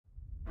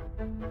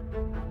So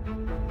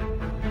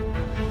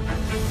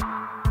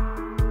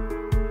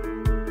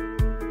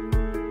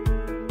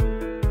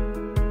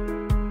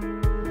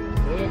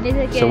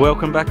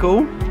welcome back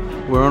all.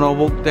 We're on our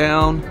walk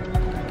down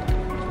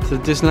to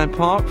the Disneyland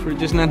Park for the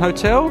Disneyland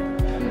Hotel.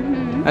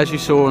 As you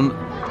saw on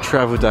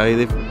travel day,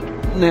 they've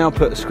now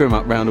put a scrim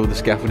up around all the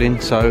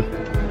scaffolding, so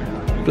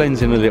it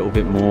blends in a little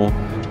bit more.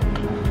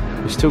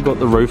 We've still got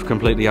the roof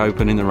completely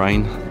open in the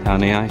rain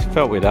down here. It's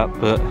felted up,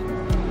 but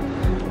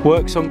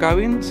work's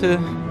ongoing to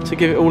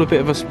give it all a bit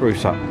of a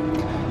spruce up.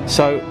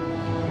 So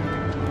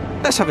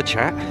let's have a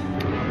chat.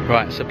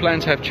 Right, so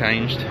plans have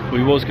changed.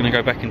 We was going to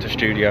go back into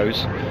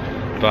studios,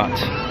 but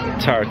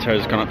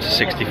Tarato's gone up to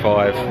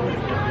 65.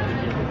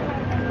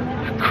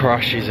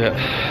 Crush is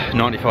at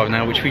 95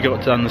 now, which we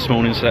got done this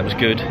morning, so that was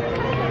good.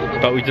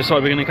 But we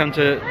decided we're going to come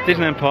to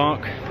Disneyland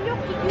Park.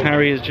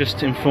 Harry has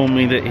just informed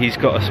me that he's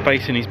got a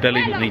space in his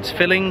belly that needs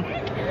filling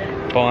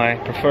by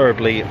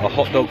preferably a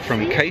hot dog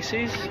from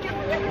Casey's.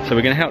 So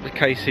we're going to head up to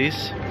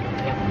Casey's,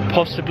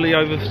 possibly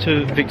over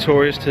to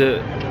Victoria's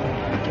to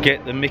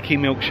get the Mickey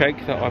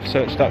milkshake that I've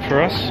searched up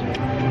for us.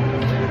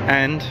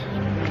 And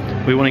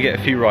we want to get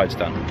a few rides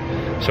done.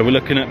 So we're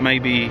looking at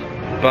maybe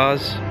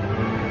Buzz,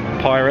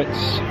 Pirates,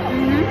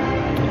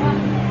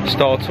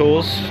 Star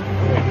Tours,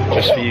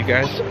 just for you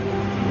guys.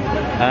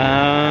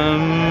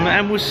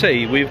 And we'll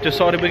see. We've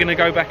decided we're going to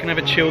go back and have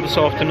a chill this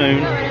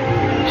afternoon.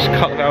 Just a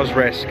couple of hours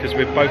rest because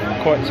we're both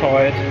quite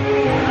tired.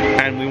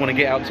 And we want to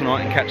get out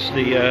tonight and catch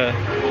the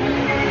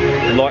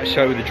light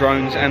show with the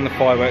drones and the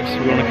fireworks.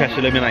 We want to catch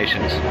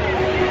illuminations.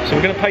 So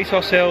we're going to pace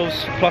ourselves,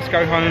 plus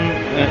go home.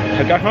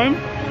 Go home?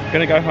 We're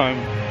going to go home.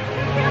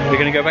 We're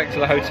going to go back to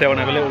the hotel and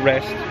have a little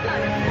rest,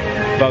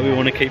 but we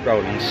want to keep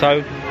rolling.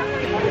 So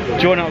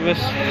join up with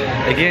us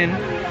again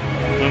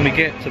when we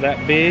get to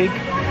that big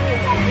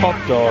hot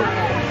dog.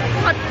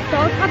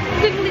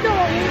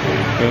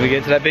 When we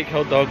get to that big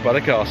hot dog by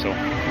the castle.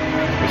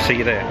 We'll see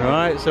you there.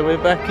 Alright, so we're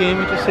back in.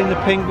 We've just seen the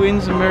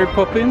penguins and Mary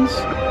Poppins.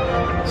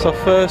 It's our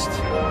first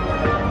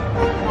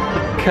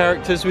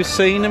characters we've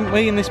seen, haven't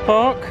we, in this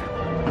park?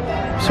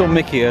 We saw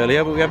Mickey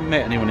earlier, but we haven't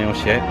met anyone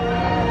else yet.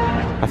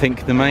 I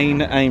think the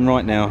main aim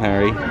right now,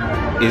 Harry,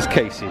 is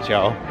Casey's,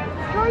 y'all.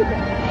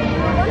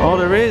 Oh,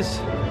 there is.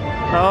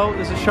 Oh,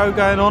 there's a show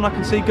going on. I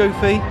can see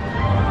Goofy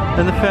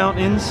and the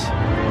fountains.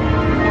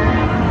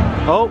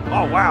 Oh,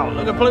 oh wow,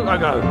 look at Pluto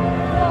go.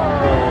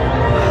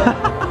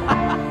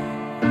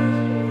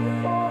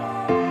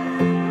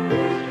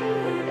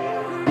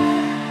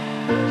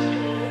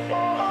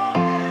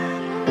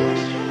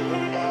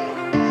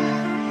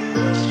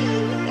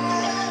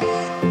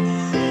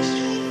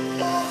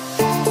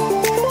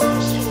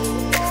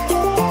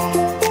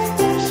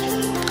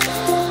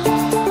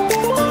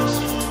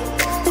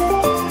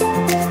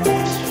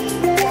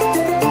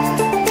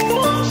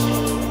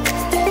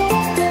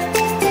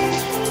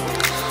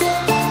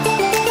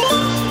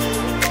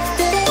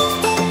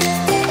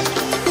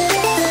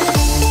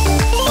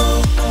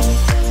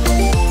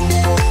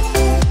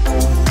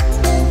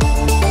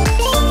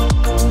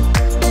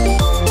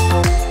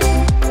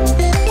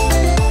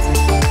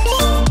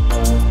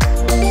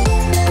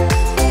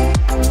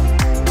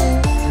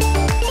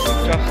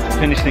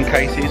 Finished in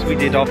Casey's. We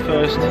did our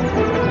first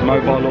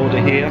mobile order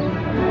here.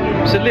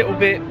 It was a little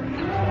bit,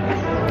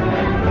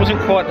 wasn't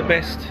quite the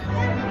best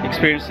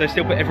experience. They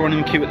still put everyone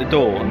in queue at the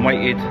door and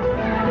waited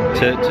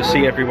to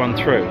see everyone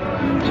through.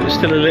 So it was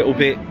still a little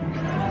bit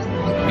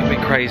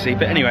crazy.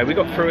 But anyway, we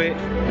got through it.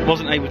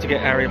 Wasn't able to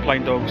get Harry a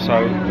plain dog,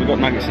 so we got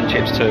nuggets and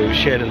chips too.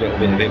 Shared a little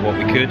bit of it, what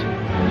we could.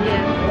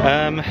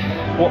 Yeah.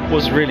 What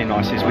was really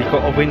nice is we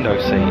got a window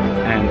seat,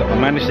 and I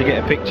managed to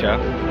get a picture,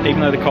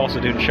 even though the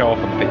castle didn't show off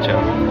on the picture,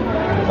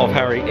 of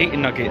Harry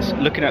eating nuggets,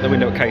 looking out the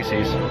window at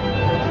Casey's,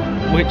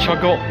 which I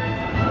got.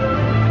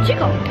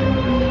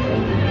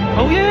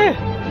 Oh yeah,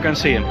 we'll go and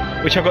see him.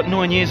 Which I got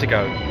 9 years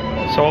ago.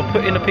 So I'll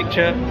put in a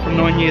picture from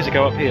 9 years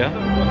ago up here,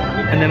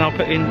 and then I'll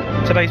put in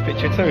today's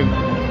picture too.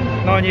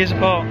 9 years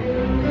apart.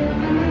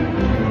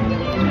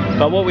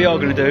 But what we are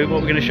going to do,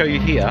 what we're going to show you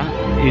here,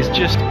 is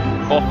just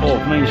off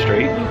of Main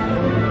Street,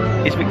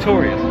 is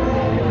Victoria's.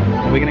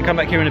 And we're going to come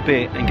back here in a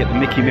bit and get the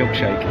Mickey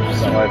milkshake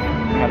that I've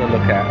had a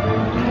look at.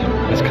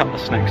 There's a couple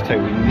of snacks too,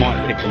 we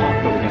might pick them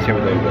up, but we're going to see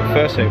what we do. But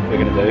first thing we're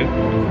going to do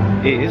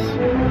is,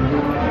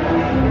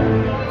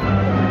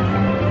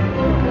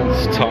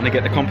 it's time to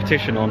get the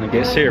competition on and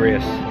get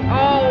serious.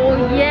 Oh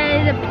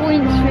yeah, the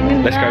points.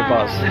 Let's go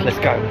Buzz, let's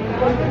go.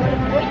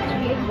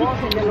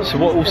 So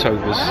what also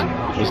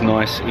was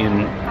nice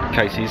in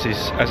Casey's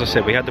is, as I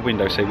said, we had the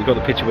window seat, we got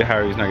the picture with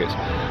Harry's nuggets,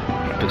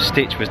 but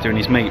Stitch was doing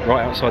his meat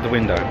right outside the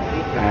window,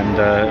 and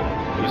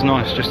it was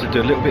nice just to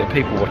do a little bit of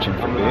people watching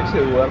for a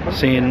bit,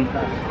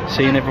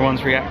 seeing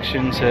everyone's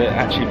reaction to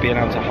actually being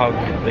able to hug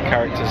the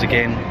characters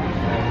again.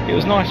 It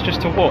was nice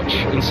just to watch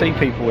and see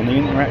people and the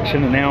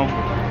interaction and how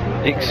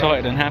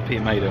excited and happy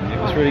it made them. It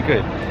was really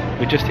good.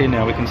 We're just here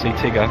now, we can see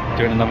Tigger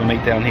doing another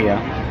meet down here.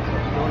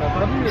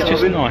 It's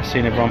just nice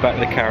seeing everyone back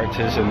with the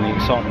characters and the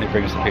excitement it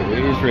brings to people.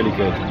 It is really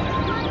good.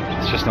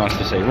 It's just nice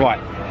to see. Right,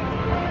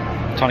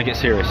 time to get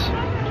serious.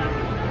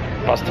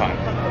 Buzz time.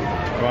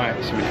 Right,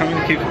 so we're coming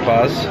to queue for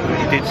Buzz.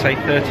 He did say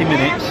 30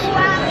 minutes,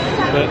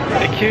 but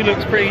the queue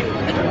looks pretty...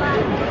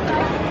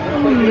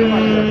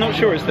 not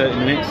sure it's 30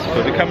 minutes,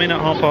 but we're coming at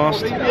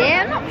past.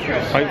 Yeah, I'm not sure.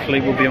 Hopefully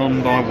we'll be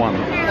on by 1,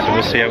 so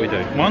we'll see how we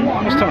do. 1?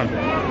 What's time?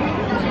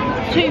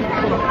 2.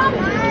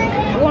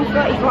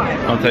 1:35.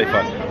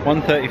 1:35.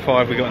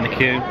 1:35 we got in the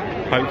queue.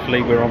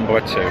 Hopefully we're on by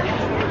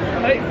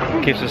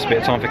 2. Gives us a bit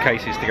of time for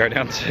cases to go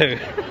down too.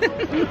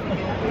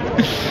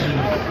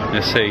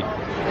 Let's see.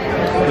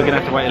 We're going to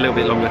have to wait a little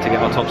bit longer to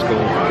get our top score.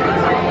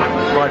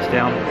 Rides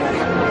down.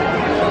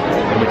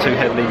 And we're too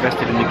heavily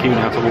invested in the queue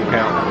now to walk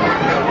out.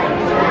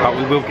 But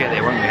we will get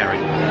there, won't we, Harry?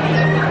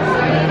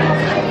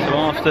 So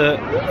after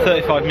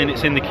 35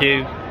 minutes in the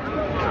queue,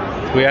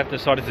 we have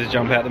decided to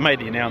jump out. They made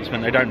the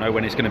announcement. They don't know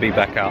when it's going to be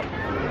back up.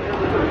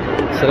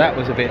 So that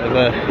was a bit of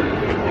a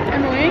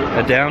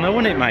downer,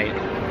 wasn't it, mate?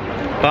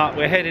 But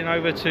we're heading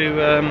over to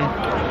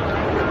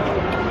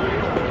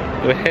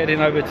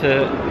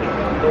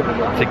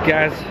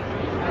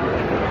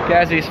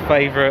Gaz's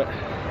favourite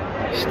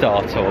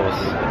Star Tours.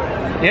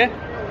 Yeah?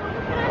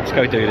 Let's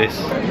go do this.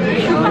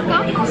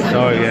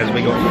 Sorry, yes,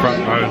 we got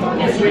front row.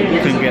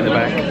 Couldn't get the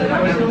back.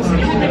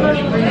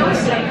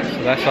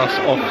 So that's us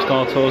off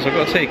Star Tours. I've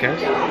got a ticket.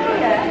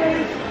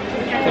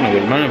 Don't know what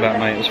you're moaning about,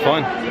 mate. It was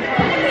fine.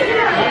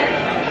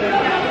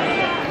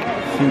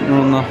 I think we're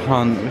on the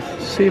hunt.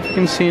 Let's see if we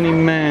can see any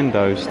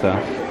Mando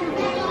stuff.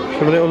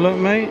 Have a little look,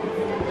 mate.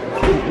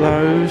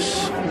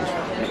 Those.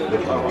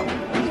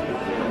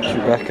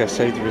 Chewbacca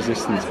saved the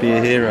resistance, be a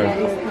hero.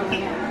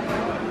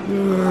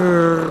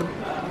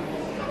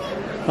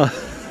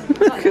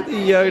 Look at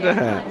the Yoda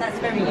hat. That's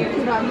very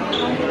huge.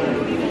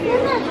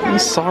 The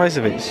size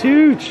of it's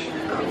huge.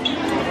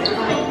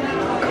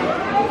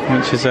 How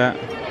much is that?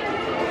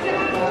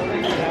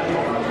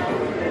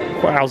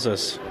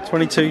 Wowzers.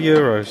 22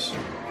 euros.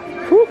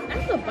 Whew.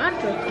 That's not bad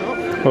for a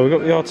top. Well, we've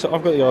got the R2,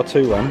 I've got the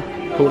R2 one.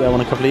 Bought that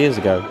one a couple of years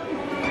ago.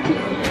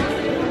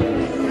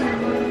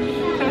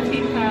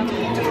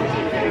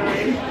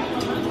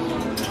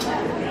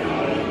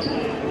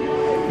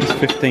 It's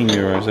 15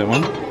 euros, that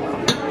one.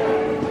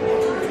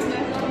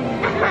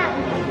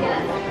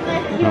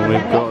 Oh,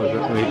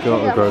 we've got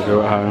a Grogu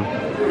at home.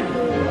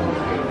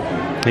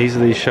 These are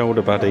these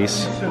shoulder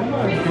buddies,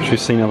 which we've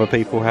seen other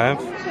people have.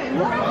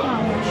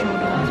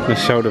 The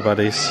shoulder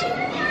buddies.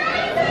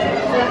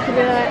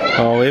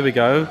 Oh, here we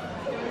go.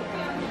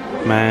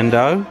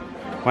 Mando.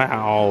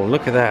 Wow,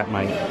 look at that,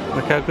 mate.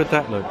 Look how good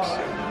that looks.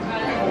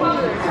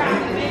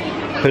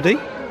 Hoodie?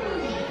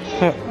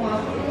 Look.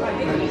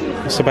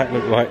 What's the back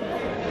look like?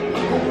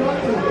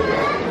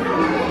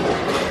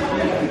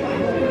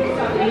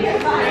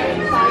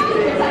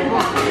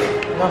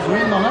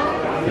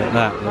 Look,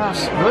 that looks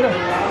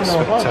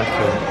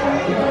spectacular.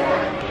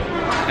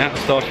 Out of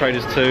Star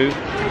Traders 2.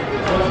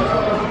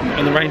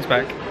 And the rain's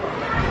back.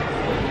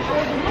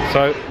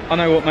 So, I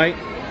know what, mate.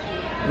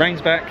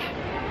 Rain's back.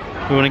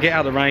 We want to get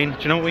out of the rain. Do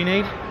you know what we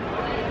need?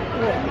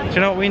 What? Do you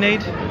know what we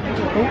need?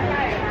 Oh.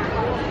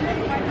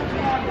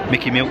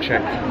 Mickey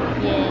Milkshake.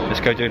 Yeah.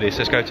 Let's go do this.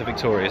 Let's go to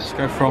Victoria's. Let's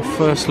go for our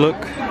first look.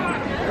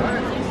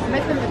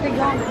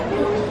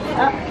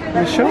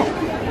 The shop.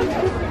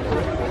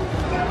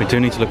 We do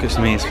need to look at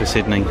some ears for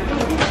Sydney.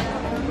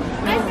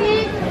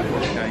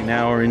 Okay,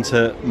 now we're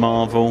into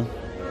Marvel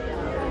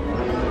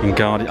and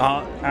Guardian.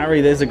 Ah,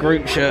 Harry, there's a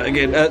Groot shirt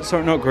again.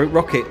 Sorry, not Groot,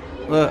 Rocket.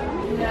 Look.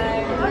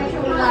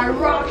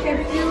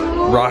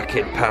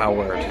 Rocket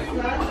powered.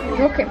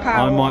 Rocket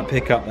powered. I might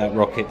pick up that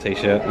Rocket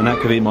t-shirt, and that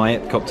could be my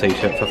Epcot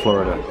t-shirt for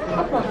Florida.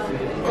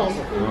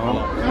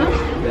 Oh.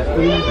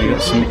 We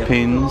got some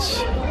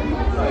pins.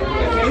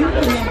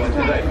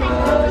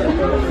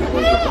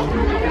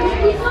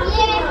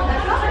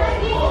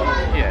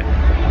 Yeah.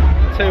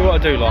 Tell you what I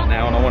do like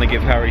now, and I want to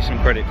give Harry some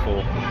credit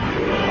for,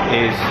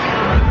 is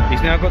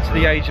he's now got to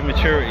the age of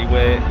maturity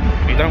where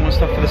you don't want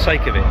stuff for the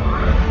sake of it,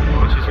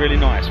 which is really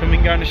nice. When we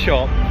can go in the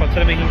shop, if I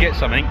tell him he can get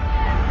something,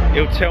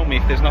 he'll tell me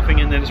if there's nothing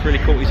in there that's really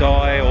caught his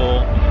eye,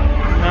 or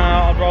no,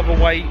 I'd rather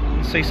wait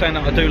and see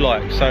something that I do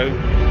like. So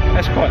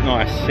that's quite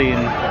nice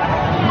seeing.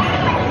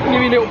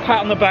 Give you a little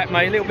pat on the back,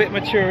 mate. A little bit of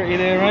maturity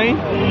there, eh?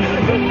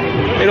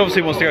 He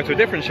obviously wants to go to a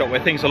different shop where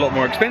things are a lot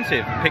more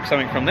expensive and pick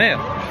something from there.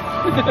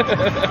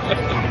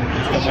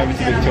 Over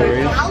to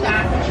Victoria's.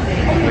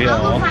 We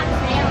are.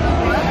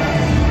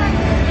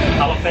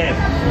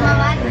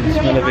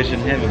 Smell-o-vision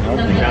heaven,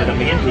 aren't we?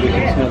 We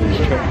can smell this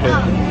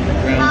chocolate.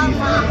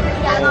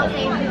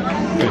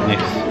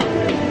 Goodness.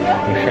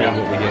 We'll show you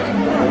what we get. I'm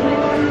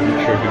not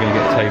sure if we're going to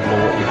get a table or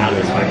what we can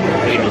do.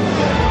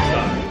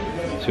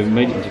 So we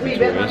made it into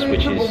Victoria's,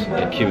 which is a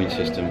queuing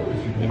system.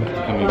 We have to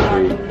come in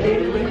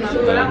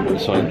through the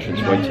side entrance,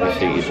 wait to be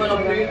seated.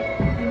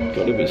 Got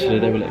a little bit silly,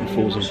 they were letting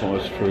 4s and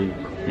 5s through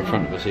in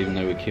front of us even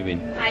though we're queuing,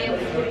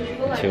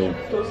 until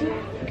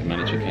the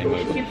manager came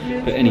over.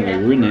 But anyway,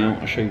 we're in now.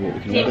 I'll show you what we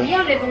can order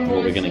and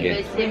what we're going to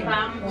get.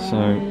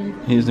 So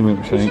here's the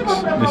milkshakes.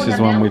 This is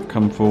the one we've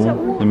come for,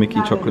 the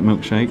Mickey chocolate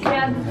milkshake.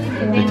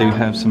 They do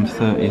have some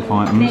 30th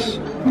items.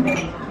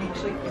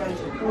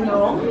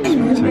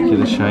 Spectacular.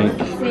 regular shake,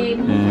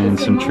 and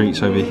some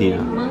treats over here.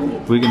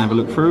 We're going to have a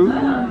look through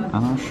and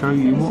I'll show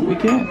you what we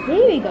get.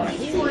 Here we go.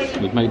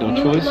 We've made our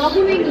choice. We've got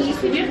 2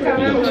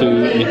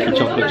 Mickey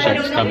chocolate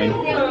shakes coming.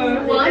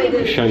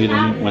 We'll show you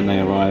them when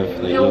they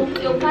arrive. They look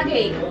delicious.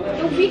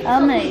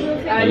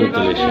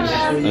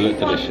 They look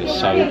delicious.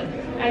 So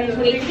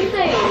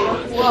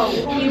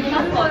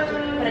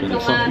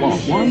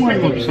why am I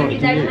more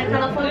excited than you?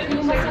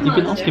 You've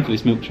been asking for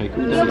this milkshake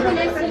all day.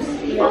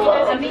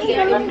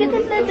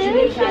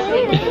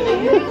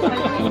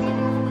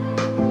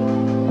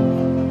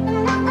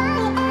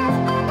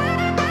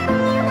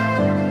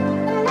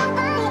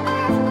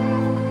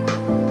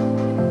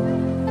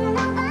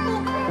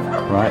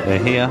 Right,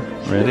 they're here.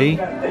 Ready?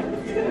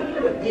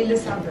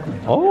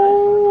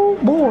 Oh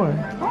boy!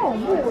 Oh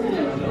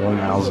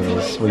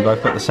wowzers. We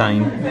both got the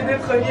same.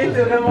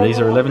 These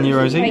are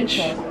 €11 each.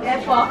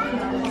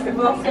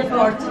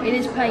 It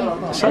is paper.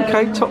 It's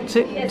okay, top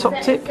tip,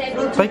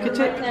 baker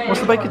tip.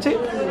 What's the baker tip?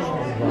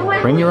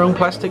 Bring your own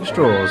plastic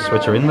straws,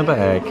 which are in the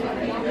bag.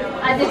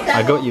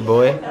 I got you,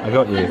 boy, I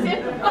got you.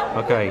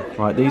 Okay,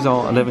 right, these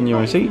are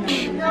 €11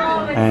 each,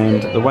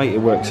 and the way it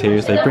works here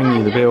is they bring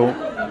you the bill,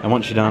 and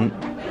once you're done,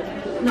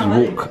 you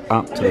walk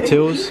up to the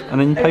tills, and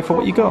then you pay for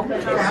what you got.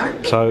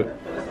 So,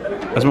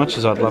 as much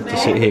as I'd love to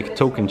sit here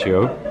talking to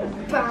you,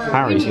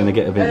 Harry's going to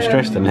get a bit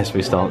stressed unless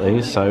we start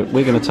these, so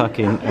we're going to tuck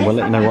in and we'll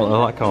let you know what they're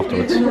like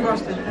afterwards.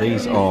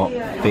 These are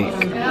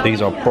thick,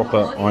 these are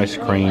proper ice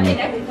cream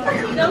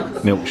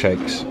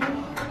milkshakes.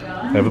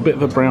 They have a bit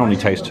of a brownie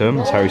taste to them,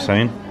 as Harry's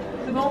saying.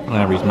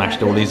 Harry's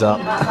mashed all these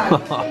up.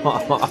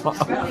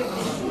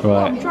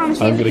 Right,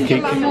 I'm going to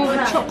keep... more of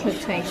a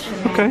chocolate taste.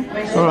 Okay,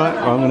 alright,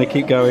 I'm going to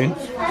keep going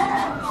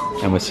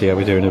and we'll see how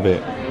we do in a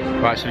bit.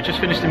 Right, so we just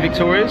finished in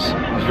Victoria's.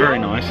 It was very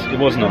nice. It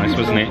was nice,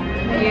 wasn't it?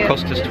 Yeah.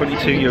 Cost us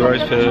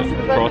 €22 for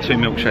our 2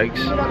 milkshakes.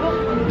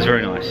 It was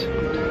very nice.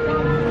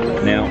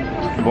 Now,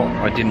 what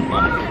I didn't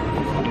like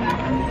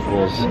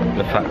was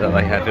the fact that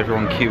they have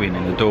everyone queuing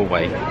in the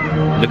doorway,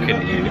 looking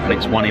at you, and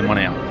it's 1 in, 1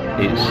 out.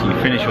 It's you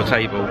finish your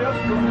table,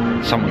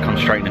 someone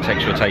comes straight in and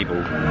takes your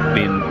table,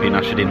 being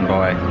ushered in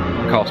by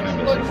cast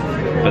members.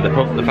 But the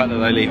fact that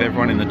they leave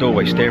everyone in the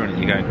doorway staring at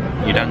you going,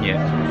 "You done yet?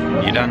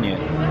 You done yet?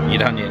 You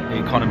done yet?"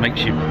 It kind of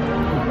makes you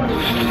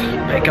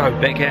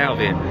better get out of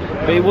here.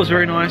 But it was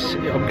very nice.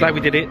 I'm glad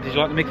we did it. Did you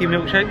like the Mickey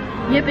milkshake?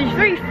 Yeah, but it's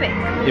very thick.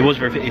 It was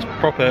very thick. It's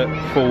proper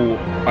full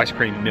ice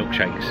cream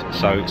milkshakes,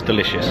 so it's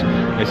delicious.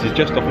 This is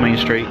just off Main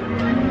Street,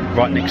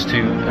 right next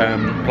to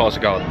Plaza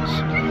Gardens.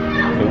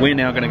 But we're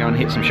now going to go and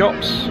hit some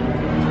shops,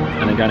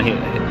 and then going to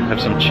have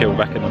some chill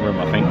back in the room.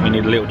 I think we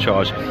need a little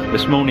charge.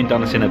 This morning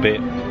done us in a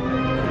bit,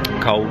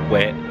 cold,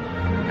 wet,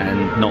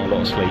 and not a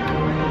lot of sleep.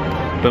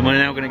 But we're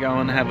now going to go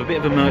and have a bit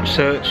of a merch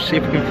search, see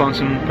if we can find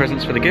some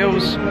presents for the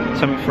girls,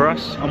 something for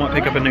us. I might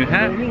pick up a new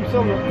hat,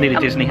 need a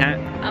Disney hat.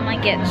 I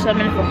might get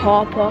something for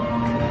Harper.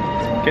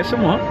 Get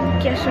some what?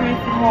 Get something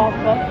for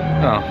Harper.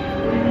 Oh.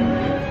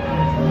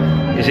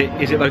 Is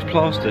it those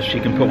plasters she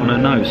can put on her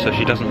nose so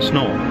she doesn't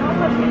snore?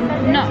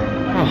 No.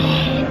 Oh.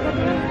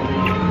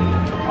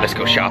 Let's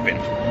go shopping.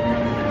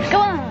 Go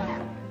on.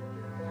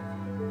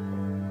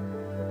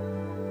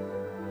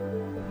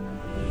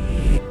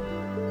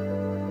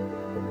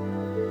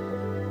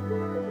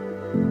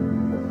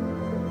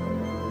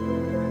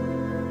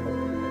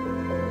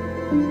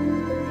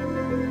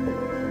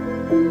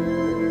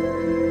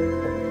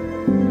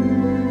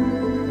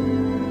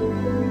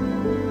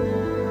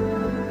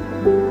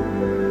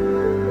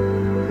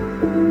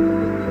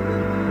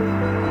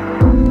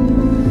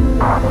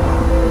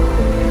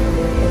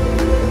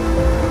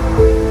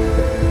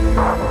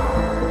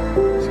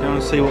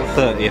 See what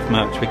 30th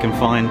merch we can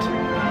find.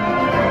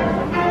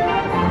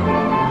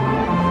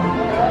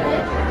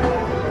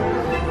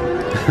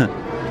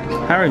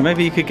 Harry,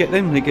 maybe you could get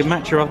them, they could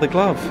match your other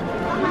glove.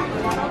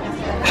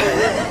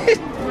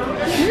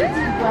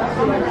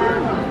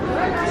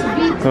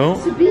 Oh,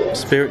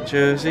 Spirit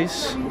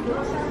jerseys.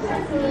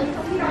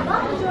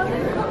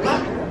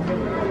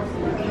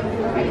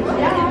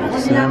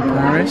 Disneyland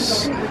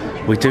Paris.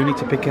 We do need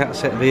to pick out a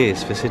set of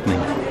ears for Sydney.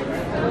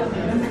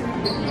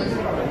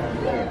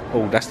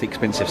 Oh, that's the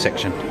expensive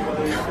section.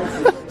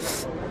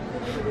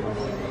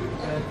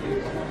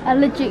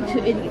 Allergic to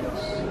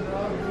idiots.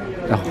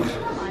 Oh.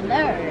 I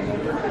know.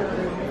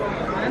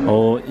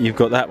 Oh, you've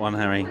got that one,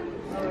 Harry.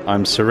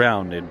 I'm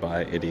surrounded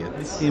by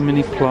idiots. See a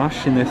mini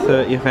plush in their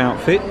 30th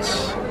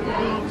outfits.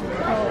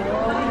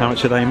 How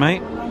much are they,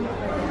 mate?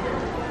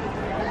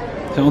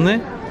 Is it on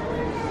there?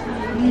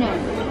 No.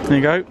 There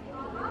you go.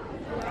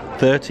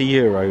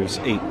 €30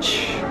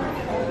 each.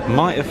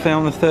 Might have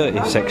found the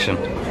 30th section.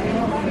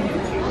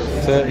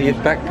 30th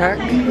backpack.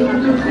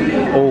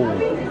 Oh,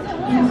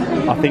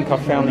 I think I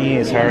found the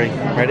ears, Harry.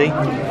 Ready?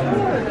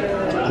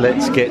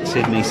 Let's get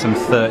Sydney some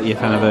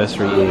 30th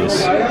anniversary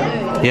ears.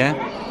 Yeah?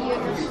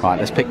 Right,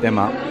 let's pick them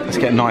up. Let's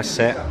get a nice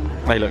set.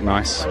 They look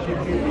nice.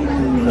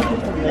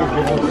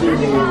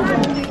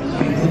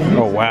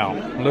 Oh wow,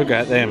 look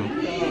at them.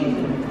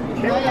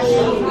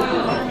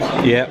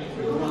 Yep.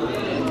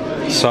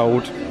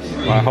 Sold.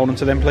 Right, hold on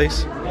to them,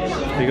 please.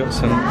 We got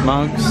some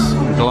mugs,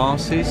 and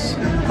glasses,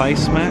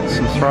 placemats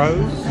and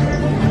throws.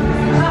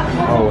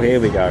 Oh, here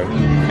we go.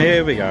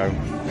 Here we go.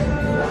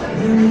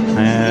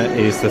 There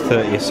is the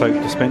 30th soap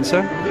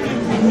dispenser.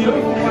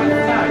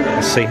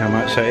 Let's see how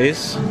much that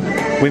is.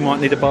 We might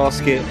need a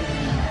basket.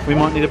 We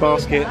might need a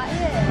basket.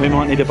 We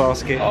might need a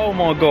basket. Oh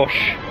my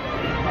gosh.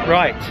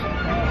 Right.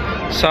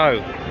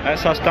 So,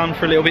 that's us done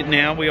for a little bit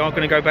now. We are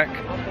going to go back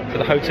to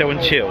the hotel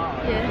and chill.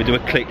 Yeah. We do a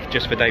click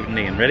just for David and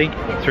Ian. Ready?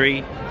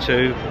 3,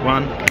 2,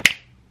 1.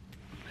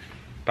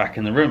 Back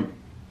in the room.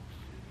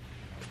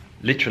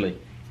 Literally.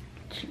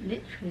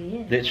 Literally,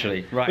 yeah.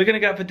 Literally. Right. We're going to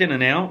go out for dinner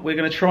now. We're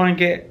going to try and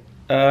get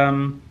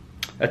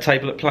a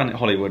table at Planet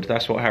Hollywood.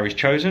 That's what Harry's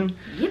chosen.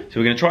 Yep. So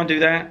we're going to try and do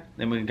that.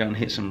 Then we're going to go and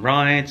hit some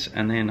rides,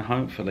 and then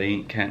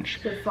hopefully catch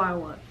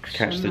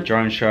the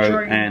drone show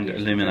and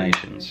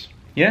illuminations.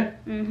 Yeah?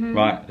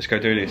 Right, let's go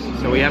do this.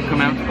 So we have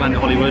come out to Planet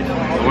Hollywood.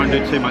 I won't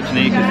do too much in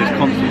here because there's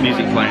constant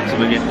music playing, so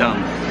we'll get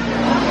done.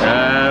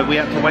 We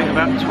have to wait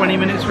about 20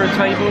 minutes for a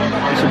table.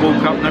 It's a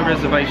walk up, no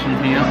reservation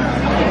here.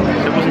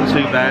 So it wasn't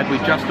too bad.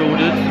 We've just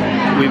ordered.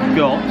 We've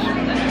got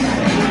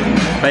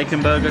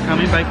bacon burger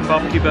coming, bacon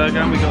barbecue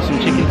burger. We've got some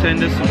chicken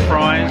tenders, some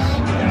fries,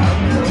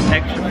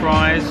 extra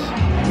fries.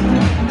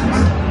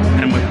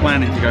 And we're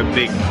planning to go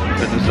big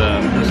for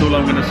dessert. That's all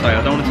I'm going to say.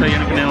 I don't want to tell you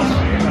anything else.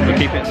 We'll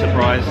keep it a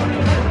surprise.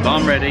 But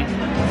I'm ready.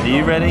 Are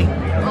you ready?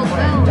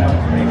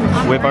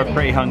 We're both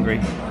pretty hungry.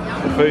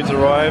 The food's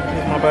arrived.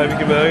 Here's my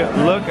barbecue burger.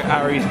 Look at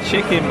Harry's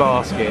chicken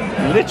basket.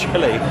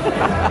 Literally.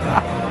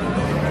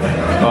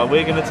 Right,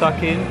 we're going to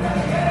tuck in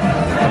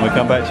and we'll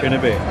come back to you in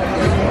a bit.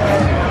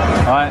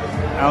 Alright,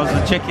 how's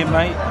the chicken,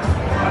 mate?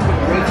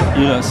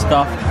 You look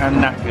stuffed and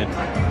knackered.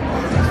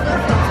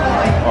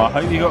 Well, I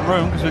hope you got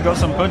room because we've got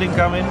some pudding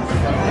coming.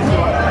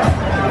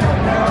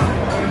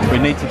 We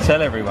need to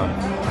tell everyone.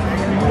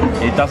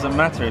 It doesn't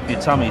matter if your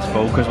tummy's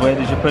full because where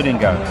does your pudding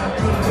go?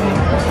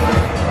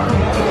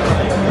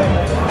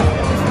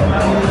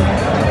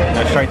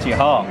 Go straight to your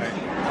heart.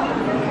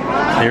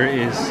 Here it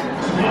is.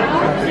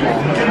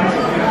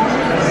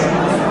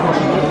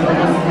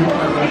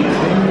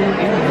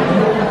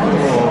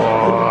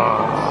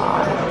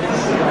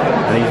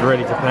 And he's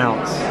ready to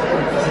pounce.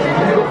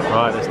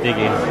 Right, let's dig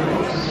in.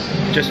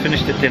 Just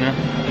finished at dinner.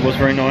 It was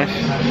very nice.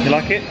 You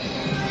like it?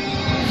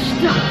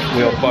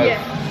 We are both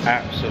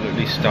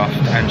absolutely stuffed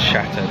and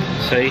shattered.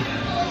 See?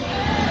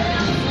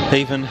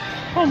 Even,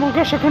 oh my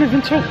gosh, I can't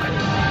even talk.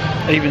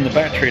 Even the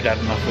battery had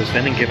enough of us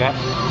then and give up.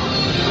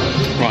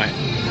 Right.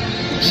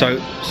 So,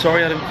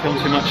 sorry I didn't film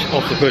too much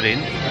of the pudding.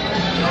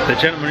 The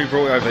gentleman who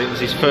brought it over, it was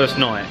his first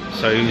night.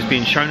 So he was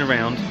being shown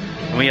around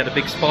and we had a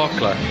big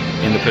sparkler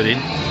in the pudding.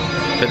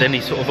 But then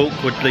he sort of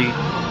awkwardly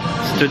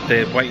stood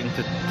there waiting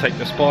to take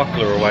the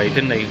sparkler away,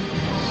 didn't he?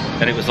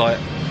 And it was like,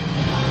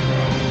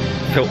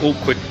 felt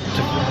awkward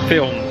to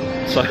film,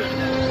 so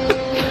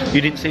you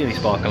didn't see any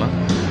sparkler.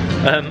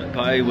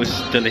 But it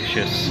was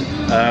delicious.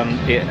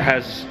 It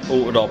has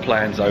altered our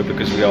plans though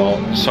because we are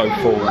so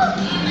full.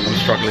 I'm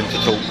struggling to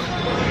talk.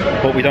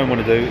 What we don't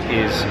want to do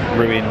is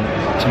ruin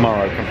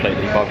tomorrow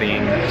completely by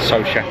being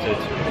so shattered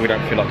we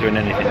don't feel like doing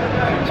anything.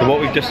 So what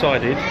we've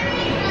decided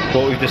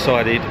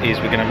is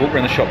we're going to walk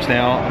around the shops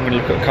now. I'm going to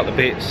look at a couple of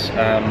bits.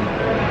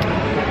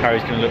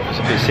 Harry's going to look for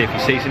some bits, see if he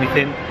sees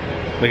anything.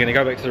 We're going to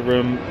go back to the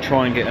room,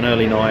 try and get an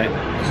early night,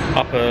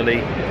 up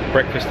early,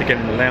 breakfast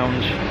again in the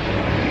lounge,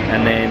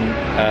 and then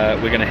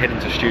we're going to head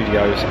into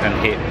studios and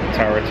hit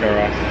Tara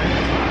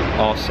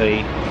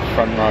RC,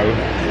 front row,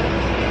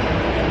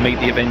 meet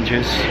the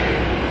Avengers,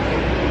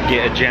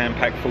 get a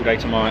jam-packed full day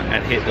tomorrow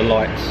and hit the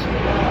lights,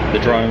 the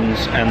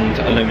drones and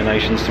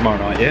illuminations tomorrow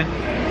night, yeah?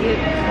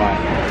 Right,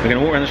 we're going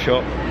to walk around the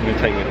shop, we're going to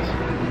take you with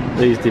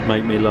us. These did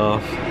make me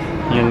laugh.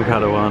 Young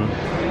Padawan,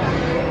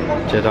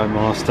 Jedi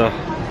Master.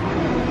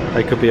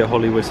 They could be a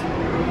Hollywood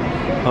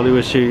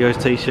Studios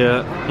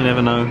t-shirt, you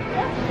never know.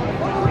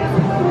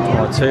 Oh,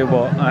 I'll tell you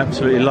what, I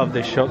absolutely love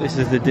this shop. This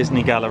is the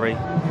Disney Gallery.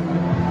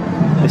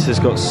 This has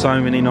got so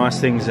many nice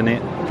things in it.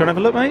 Do you want to have a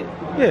look, mate?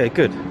 Yeah,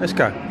 good, let's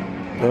go.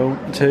 Well,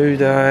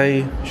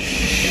 today,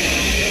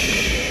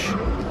 shh.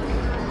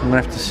 I'm gonna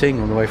have to sing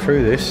all the way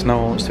through this. No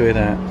one wants to hear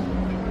that.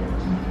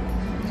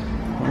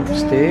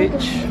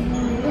 Stitch.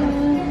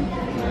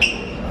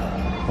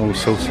 Oh,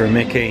 Saucer and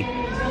Mickey.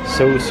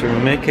 Saucer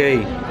and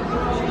Mickey.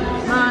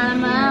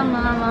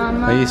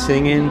 Are you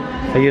singing?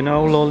 Are you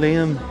Noel or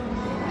Liam?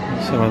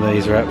 Some of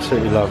these are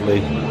absolutely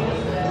lovely.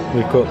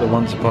 We've got the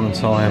Once Upon a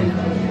Time,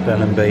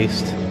 Belle and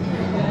Beast.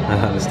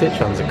 The Stitch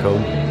ones are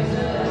cool.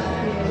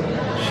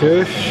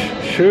 Shush,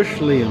 shush,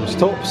 Liam.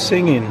 Stop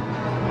singing.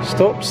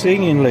 Stop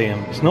singing,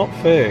 Liam. It's not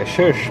fair.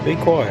 Shush, be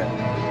quiet.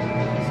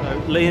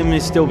 So Liam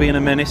is still being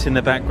a menace in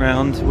the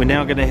background. We're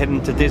now going to head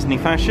into Disney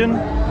fashion.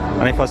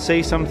 And if I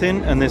see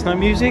something and there's no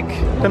music,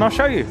 then I'll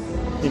show you.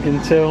 You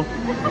can tell.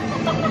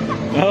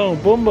 Oh,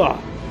 Boomba!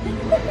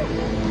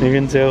 You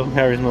can tell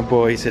Harry's my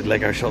boy. He said,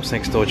 Lego shop's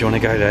next door, do you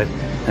want to go, Dad?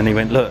 And he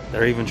went, look,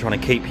 they're even trying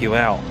to keep you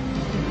out.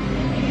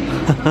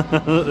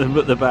 They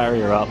put the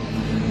barrier up.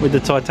 with the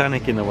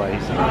Titanic in the way.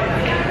 So.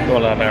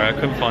 Well, I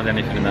couldn't find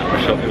anything in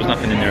that shop. There was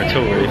nothing in there at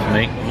all really for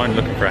me. I'm only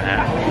looking for a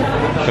hat.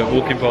 But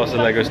walking past the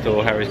Lego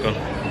store, Harry's gone,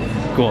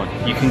 go on,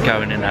 you can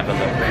go in and have a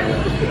look.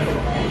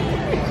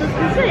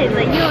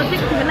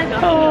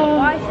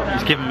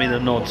 He's giving me the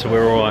nod, so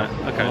we're alright.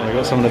 Okay, we've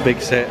got some of the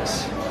big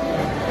sets.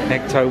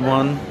 Ecto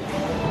 1,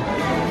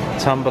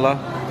 tumbler.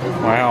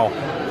 Wow.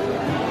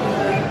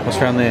 What's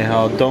around there?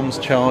 Oh, Dom's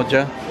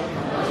charger.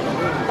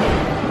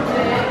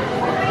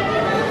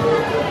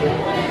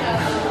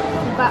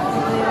 Got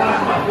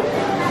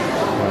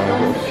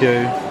a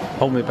few.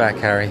 Hold me back,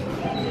 Harry.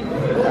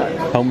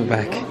 Hold me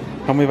back.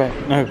 Hold me back.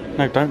 No,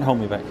 no, don't hold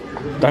me back.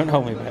 Don't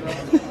hold me back.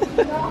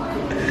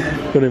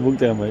 Got him, walk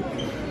down, mate.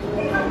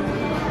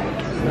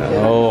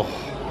 Oh.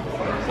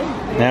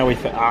 Now we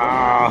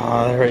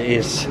there it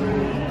is.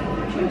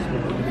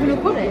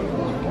 You've got it.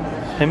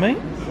 Hey, mate?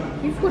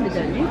 You've got it,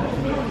 don't you?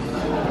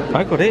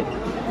 I got it.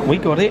 We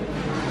got it. Do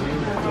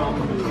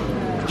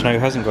you know who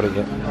hasn't got it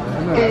yet?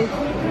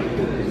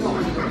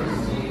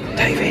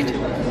 David.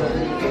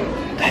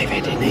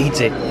 David, he needs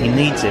it. He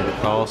needs it.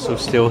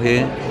 Parcel's still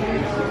here.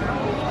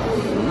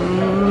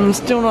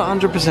 Still not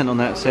 100% on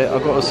that set,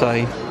 I've got to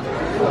say.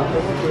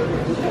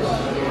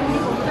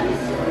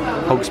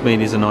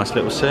 Hogsmeade is a nice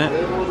little set.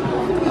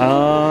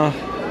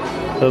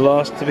 The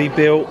last to be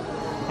built.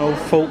 Old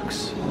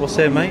Forks. What's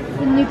there, mate?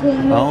 The new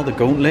gauntlet. Oh, the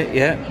gauntlet,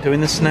 yeah. Doing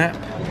the snap.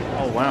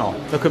 Oh, wow.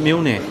 Look at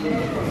Mjolnir.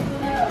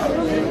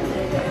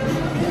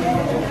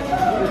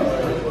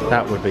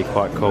 That would be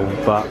quite cool,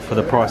 but for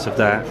the price of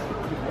that,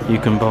 you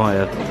can buy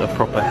a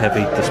proper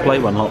heavy display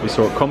one like we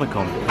saw at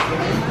Comic-Con.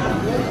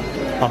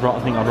 I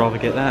think I'd rather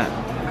get that.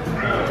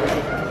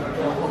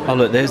 Oh,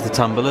 look, there's the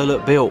tumbler.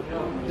 Look, built.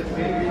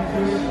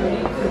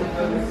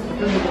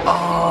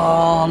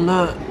 Oh,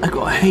 look, I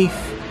got a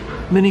Heath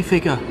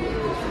minifigure.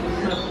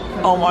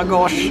 Oh my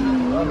gosh.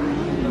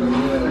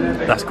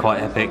 That's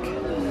quite epic.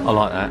 I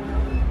like that.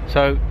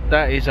 So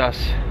that is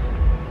us,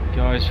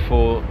 guys,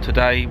 for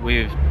today.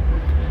 We've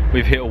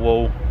hit a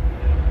wall,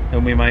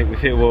 and we've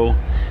hit a wall,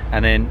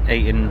 and then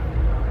eating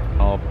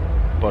our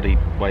body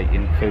weight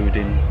in food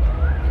in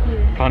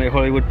Planet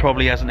Hollywood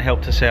probably hasn't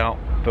helped us out,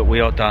 but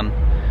we are done.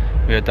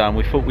 We are done.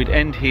 We thought we'd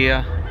end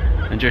here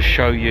and just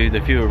show you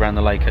the view around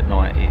the lake at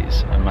night. It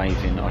is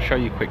amazing. I'll show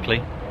you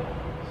quickly.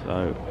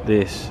 So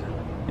this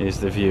is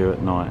the view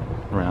at night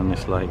around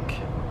this lake.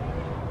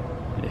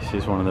 This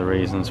is one of the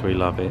reasons we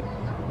love it.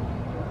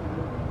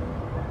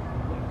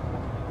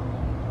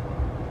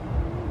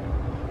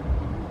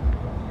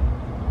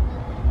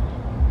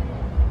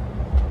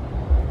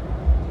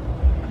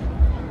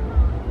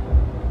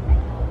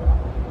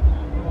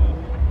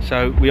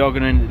 So we are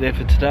going to end it there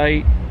for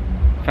today.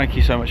 Thank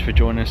you so much for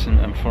joining us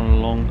and following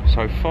along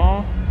so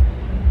far.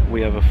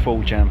 We have a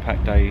full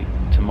jam-packed day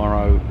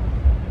tomorrow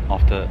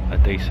after a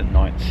decent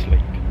night's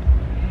sleep.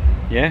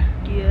 Yeah?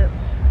 Yep.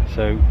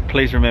 So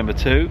please remember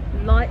to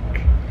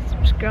like,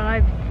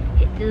 subscribe,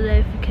 hit the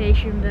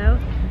notification bell,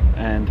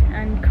 and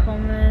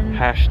comment.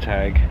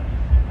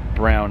 #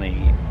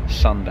 brownie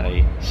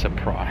Sunday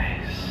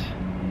surprise.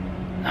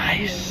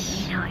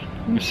 Nice.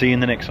 We'll see you in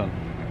the next one.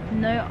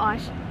 No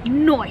ice.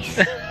 Nice.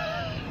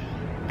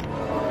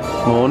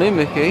 Morning,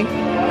 Mickey.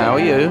 How are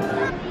you?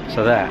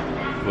 So that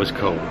was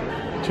cool.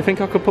 Do you think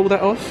I could pull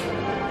that off?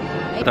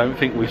 I don't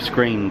think we've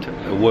screamed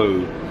a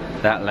woo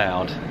that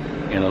loud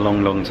in a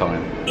long, long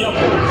time.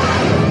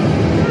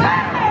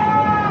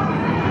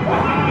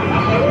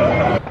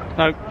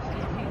 No,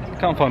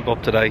 can't find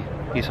Bob today.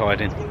 He's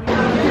hiding.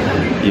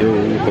 Yo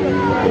ho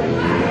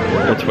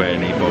ho, a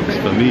 20 bucks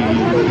for me,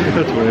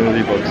 a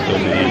 20 bucks for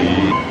me.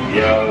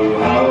 Yo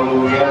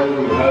ho,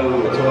 yo ho,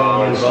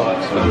 20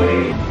 bucks for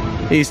me.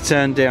 He's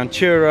turned down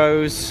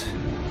churros.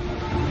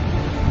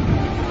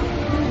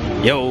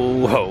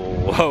 Yo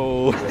ho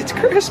ho, it's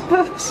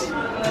Christmas.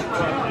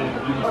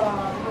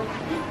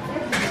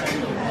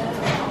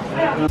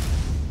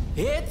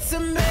 It's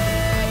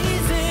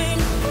amazing,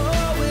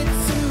 oh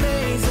it's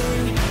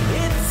amazing,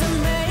 it's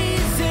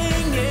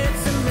amazing,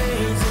 it's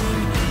amazing,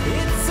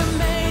 it's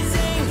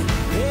amazing,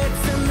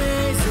 it's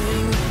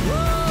amazing,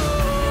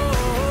 whoa,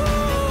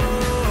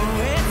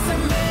 it's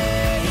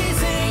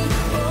amazing,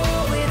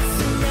 oh it's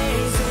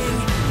amazing,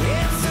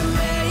 it's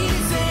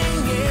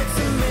amazing, it's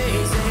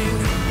amazing.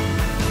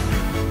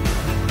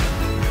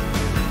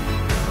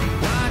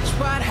 Watch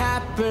what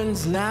happens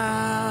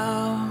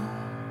now.